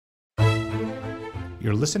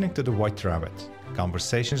You're listening to The White Rabbit,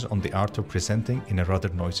 conversations on the art of presenting in a rather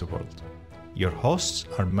noisy world. Your hosts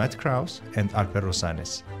are Matt Krause and Alper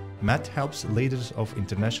Rozanes. Matt helps leaders of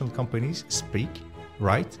international companies speak,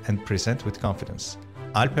 write, and present with confidence.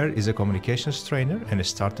 Alper is a communications trainer and a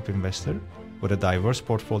startup investor with a diverse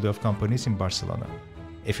portfolio of companies in Barcelona.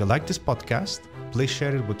 If you like this podcast, please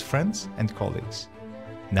share it with friends and colleagues.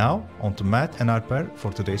 Now, on to Matt and Alper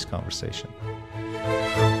for today's conversation.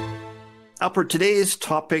 Alper, today's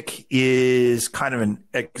topic is kind of an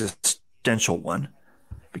existential one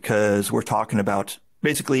because we're talking about,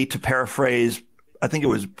 basically, to paraphrase, I think it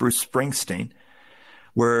was Bruce Springsteen,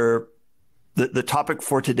 where the topic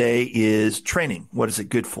for today is training. What is it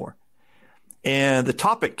good for? And the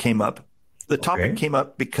topic came up. The topic came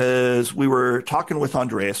up because we were talking with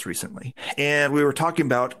Andreas recently, and we were talking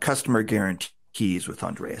about customer guarantees with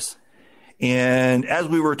Andreas. And as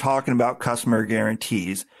we were talking about customer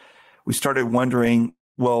guarantees, we started wondering,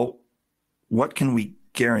 well, what can we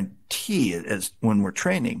guarantee as when we're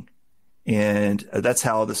training? And that's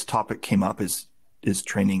how this topic came up is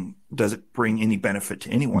training. Does it bring any benefit to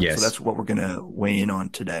anyone? Yes. So that's what we're going to weigh in on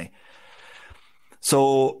today.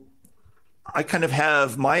 So I kind of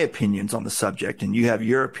have my opinions on the subject and you have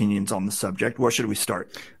your opinions on the subject. Where should we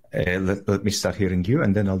start? Let me start hearing you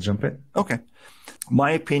and then I'll jump in. Okay. My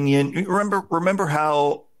opinion, remember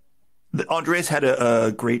how Andres had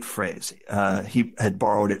a great phrase. He had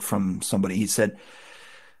borrowed it from somebody. He said,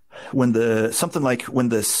 when the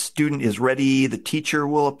student is ready, the teacher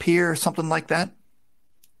will appear, something like that.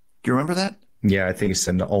 Do you remember that? Yeah, I think it's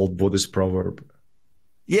an old Buddhist proverb.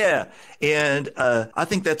 Yeah. And I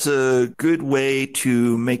think that's a good way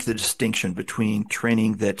to make the distinction between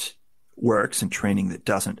training that works and training that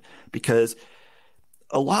doesn't. Because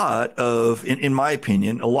a lot of, in my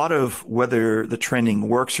opinion, a lot of whether the training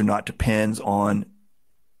works or not depends on,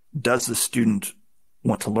 does the student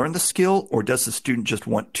want to learn the skill or does the student just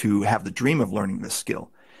want to have the dream of learning this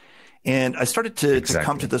skill? And I started to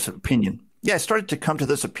come to this opinion. Yeah, I started to come to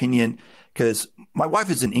this opinion because my wife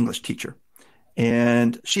is an English teacher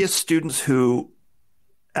and she has students who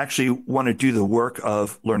actually want to do the work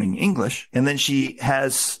of learning English. And then she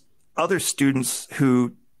has other students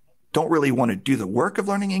who don't really want to do the work of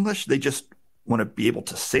learning English. They just want to be able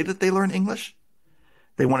to say that they learn English.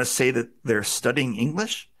 They want to say that they're studying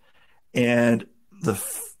English. And the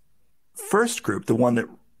first group, the one that,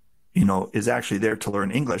 is actually there to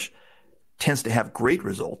learn English, tends to have great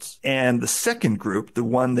results. And the second group, the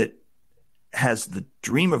one that has the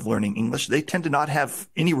dream of learning English, they tend to not have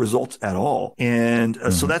any results at all. And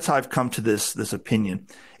so that's how I've come to this opinion.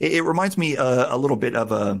 It reminds me a little bit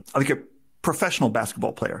of a professional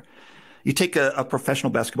basketball player. You take a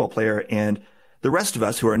professional basketball player and the rest of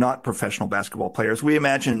us who are not professional basketball players, we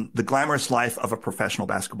imagine the glamorous life of a professional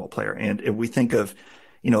basketball player. And we think of,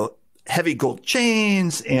 heavy gold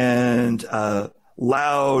chains and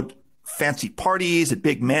loud, fancy parties at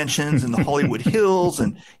big mansions in the Hollywood Hills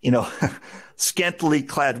and, scantily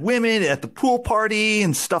clad women at the pool party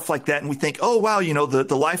and stuff like that. And we think, oh, wow,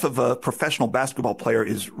 the life of a professional basketball player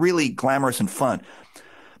is really glamorous and fun.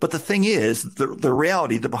 But the thing is, the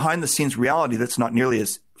reality, the behind the scenes reality that's not nearly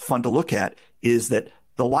as fun to look at is that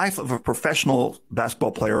the life of a professional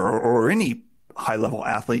basketball player or any high level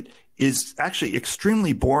athlete is actually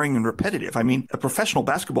extremely boring and repetitive. I mean, a professional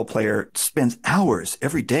basketball player spends hours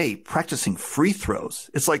every day practicing free throws.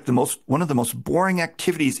 It's like one of the most boring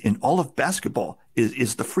activities in all of basketball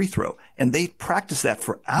is the free throw. And they practice that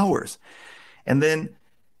for hours. And then,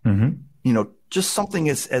 just something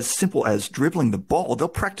as simple as dribbling the ball. They'll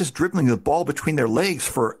practice dribbling the ball between their legs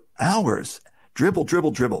for hours. Dribble,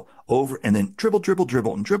 dribble, dribble, over, and then dribble, dribble,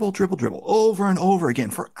 dribble, and dribble, dribble, dribble, over and over again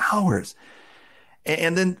for hours.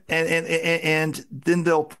 And then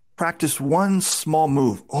they'll practice one small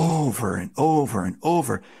move over and over and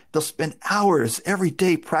over. They'll spend hours every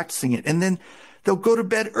day practicing it. And then they'll go to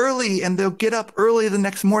bed early and they'll get up early the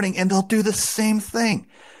next morning and they'll do the same thing.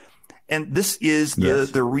 And this is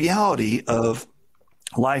the reality of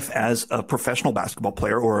life as a professional basketball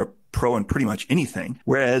player or a pro in pretty much anything.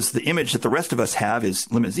 Whereas the image that the rest of us have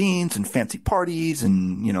is limousines and fancy parties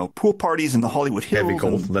and, pool parties in the Hollywood Hills. Heavy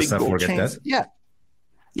gold. Let's not forget chains. that.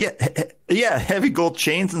 Yeah. Heavy gold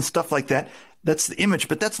chains and stuff like that. That's the image,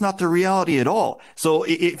 but that's not the reality at all. So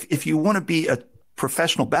if you want to be a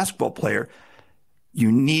professional basketball player,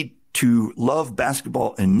 you need to love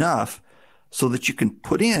basketball enough so that you can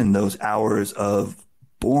put in those hours of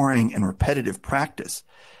boring and repetitive practice.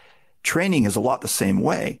 Training is a lot the same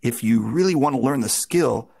way. If you really want to learn the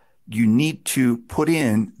skill, you need to put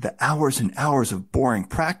in the hours and hours of boring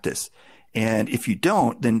practice. And if you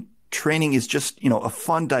don't, then training is just, a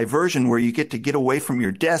fun diversion where you get away from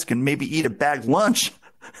your desk and maybe eat a bag lunch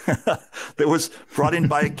that was brought in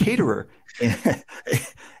by a caterer.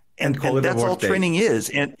 And that's all training is.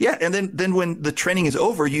 And then when the training is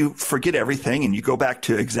over, you forget everything and you go back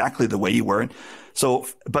to exactly the way you were. And so,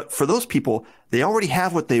 but for those people, they already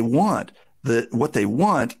have what they want. What they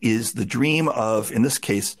want is the dream of, in this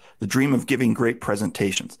case, the dream of giving great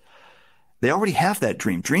presentations. They already have that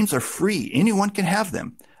dream. Dreams are free. Anyone can have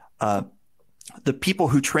them. The people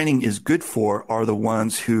who training is good for are the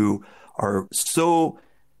ones who are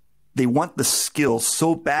they want the skills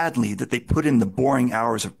so badly that they put in the boring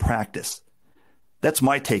hours of practice. That's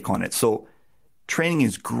my take on it. So training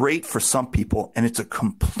is great for some people, and it's a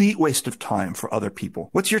complete waste of time for other people.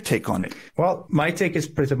 What's your take on it? Well, my take is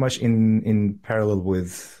pretty much in parallel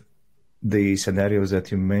with the scenarios that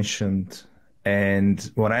you mentioned. And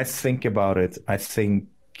when I think about it, I think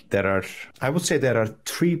I would say there are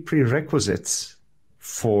three prerequisites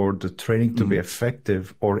for the training to be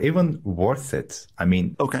effective or even worth it. I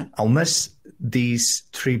mean, unless these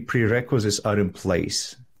three prerequisites are in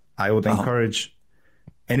place, I would encourage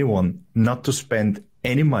anyone not to spend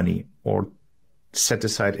any money or set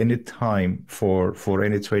aside any time for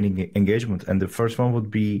any training engagement. And the first one would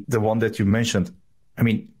be the one that you mentioned. I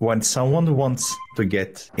mean, when someone wants to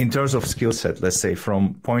get, in terms of skill set, let's say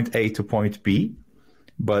from point A to point B,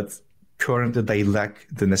 but currently they lack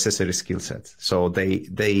the necessary skill set. So they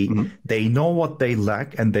know what they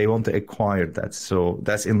lack and they want to acquire that. So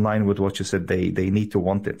that's in line with what you said. They need to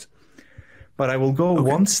want it. But I will go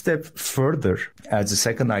one step further as a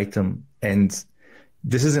second item. And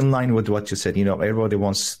this is in line with what you said. Everybody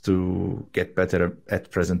wants to get better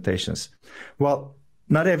at presentations. Well,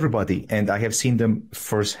 not everybody, and I have seen them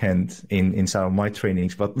firsthand in some of my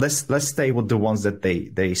trainings, but let's stay with the ones that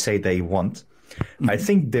they say they want. I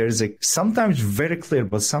think there's a sometimes very clear,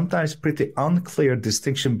 but sometimes pretty unclear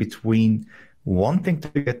distinction between wanting to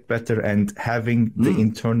get better and having the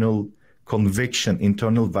internal conviction,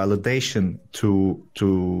 internal validation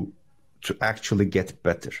to actually get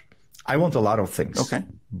better. I want a lot of things,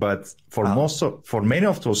 but for many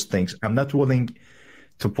of those things, I'm not willing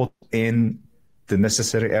to put in the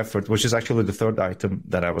necessary effort, which is actually the third item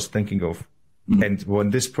that I was thinking of. And when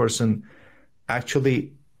this person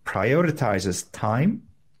actually prioritizes time,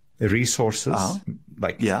 resources,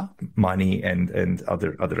 money and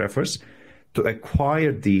other efforts to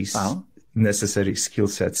acquire these necessary skill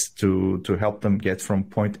sets to help them get from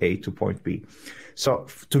point A to point B. So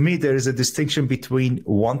to me, there is a distinction between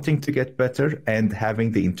wanting to get better and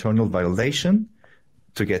having the internal validation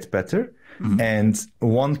to get better. And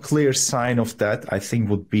one clear sign of that, I think,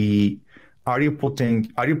 would be, are you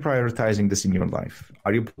prioritizing this in your life?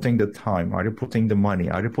 Are you putting the time? Are you putting the money?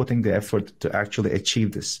 Are you putting the effort to actually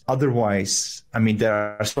achieve this? Otherwise, I mean,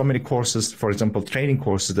 there are so many courses, for example, training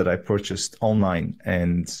courses that I purchased online,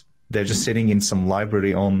 and they're just sitting in some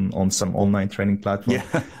library on some online training platform.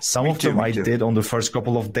 Some of them I did on the first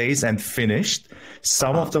couple of days and finished.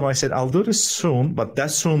 Some of them I said, I'll do this soon, but that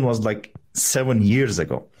soon was like 7 years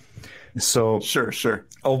ago. So sure.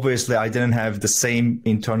 Obviously, I didn't have the same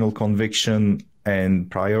internal conviction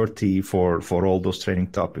and priority for all those training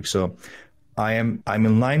topics. So I'm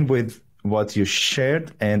in line with what you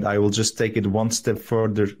shared, and I will just take it one step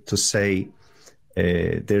further to say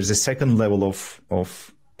there's a second level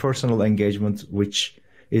of personal engagement, which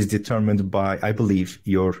is determined by, I believe,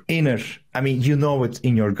 your inner. I mean, you know it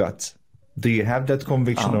in your gut. Do you have that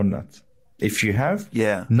conviction or not? If you have,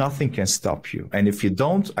 nothing can stop you. And if you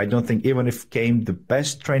don't, I don't think even if came the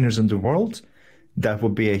best trainers in the world, that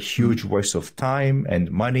would be a huge waste of time and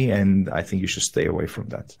money. And I think you should stay away from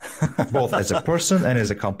that, both as a person and as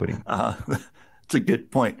a company. That's a good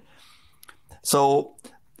point. So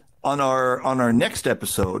on our next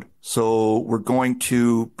episode, we're going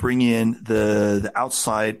to bring in the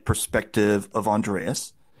outside perspective of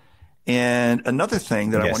Andreas. And another thing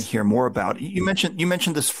that I want to hear more about, you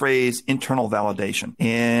mentioned this phrase, internal validation.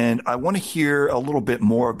 And I want to hear a little bit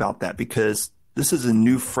more about that, because this is a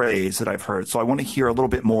new phrase that I've heard. So I want to hear a little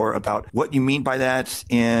bit more about what you mean by that.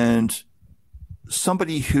 And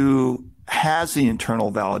somebody who has the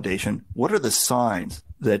internal validation, what are the signs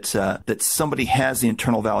that somebody has the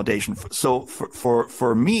internal validation? So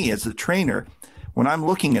for me as a trainer, when I'm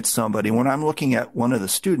looking at somebody, when I'm looking at one of the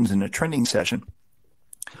students in a training session,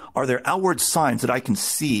 are there outward signs that I can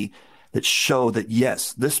see that show that,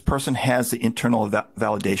 yes, this person has the internal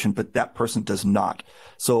validation, but that person does not?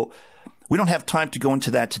 So we don't have time to go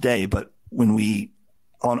into that today, but when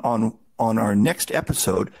on our next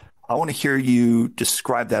episode, I want to hear you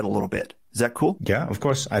describe that a little bit. Is that cool? Yeah, of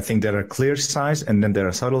course. I think there are clear signs and then there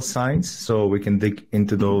are subtle signs. So we can dig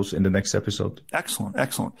into those in the next episode. Excellent.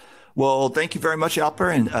 Excellent. Well, thank you very much,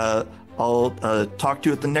 Alper. And I'll talk to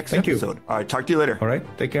you at the next episode. All right. Talk to you later. All right.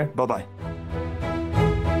 Take care. Bye-bye.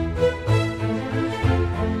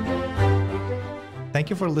 Thank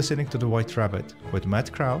you for listening to The White Rabbit with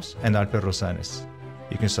Matt Krause and Alper Rozanes.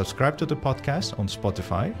 You can subscribe to the podcast on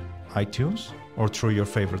Spotify, iTunes, or through your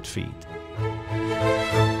favorite feed.